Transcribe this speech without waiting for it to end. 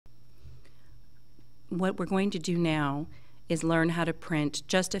what we're going to do now is learn how to print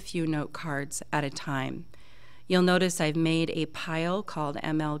just a few note cards at a time. You'll notice I've made a pile called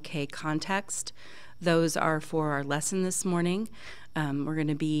MLK Context. Those are for our lesson this morning. We're going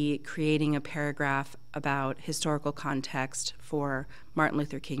to be creating a paragraph about historical context for Martin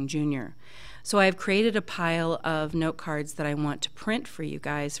Luther King Jr. So I've created a pile of note cards that I want to print for you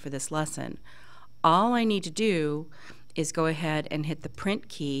guys for this lesson. All I need to do is go ahead and hit the print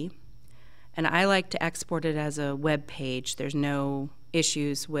key, and I like to export it as a web page. There's no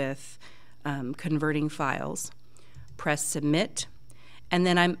issues with converting files. Press submit, and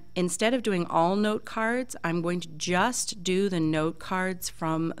then instead of doing all note cards, I'm going to just do the note cards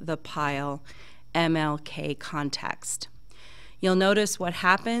from the pile MLK Context. You'll notice what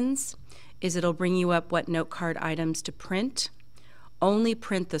happens is it'll bring you up what note card items to print. Only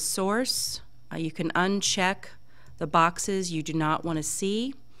print the source. You can uncheck the boxes you do not want to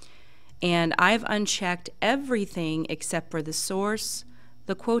see. And I've unchecked everything except for the source,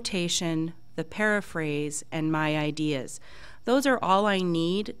 the quotation, the paraphrase, and my ideas. Those are all I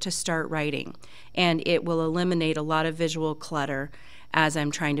need to start writing, and it will eliminate a lot of visual clutter as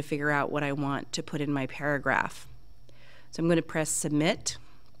I'm trying to figure out what I want to put in my paragraph. So I'm going to press submit,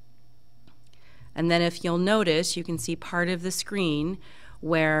 and then if you'll notice, you can see part of the screen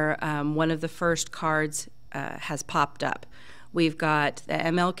where one of the first cards has popped up. We've got the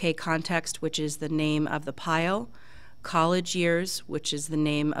MLK Context, which is the name of the pile, college years, which is the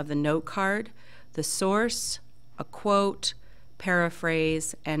name of the note card, the source, a quote,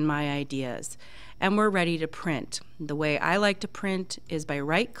 paraphrase, and my ideas. And we're ready to print. The way I like to print is by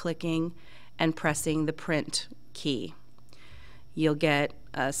right-clicking and pressing the print key. You'll get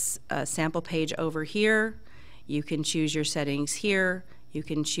a sample page over here. You can choose your settings here. You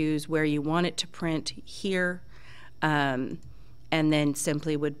can choose where you want it to print here, and then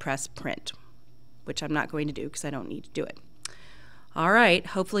simply would press print, which I'm not going to do because I don't need to do it. All right,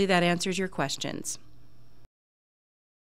 hopefully that answers your questions.